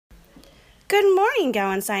Good morning,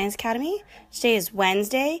 Gowan Science Academy. Today is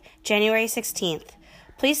Wednesday, January 16th.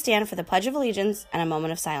 Please stand for the Pledge of Allegiance and a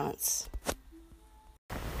moment of silence.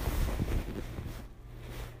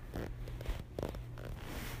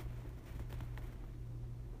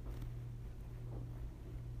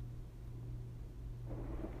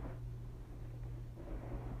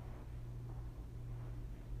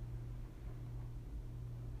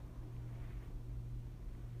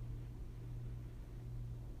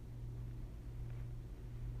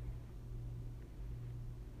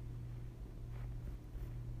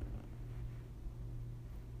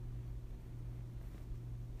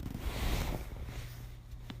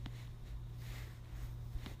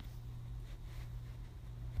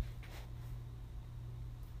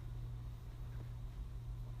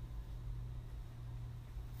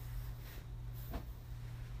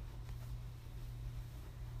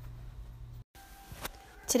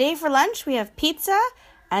 Today for lunch, we have pizza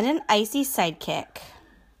and an icy sidekick.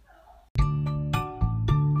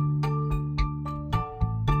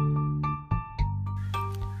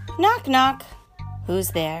 Knock, knock.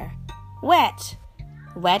 Who's there? Wet.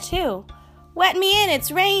 Wet who? Wet me in,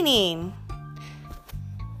 it's raining.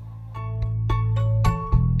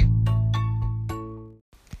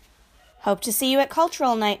 Hope to see you at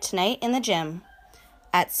Cultural Night tonight in the gym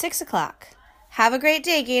at 6 o'clock. Have a great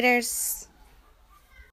day, Gators.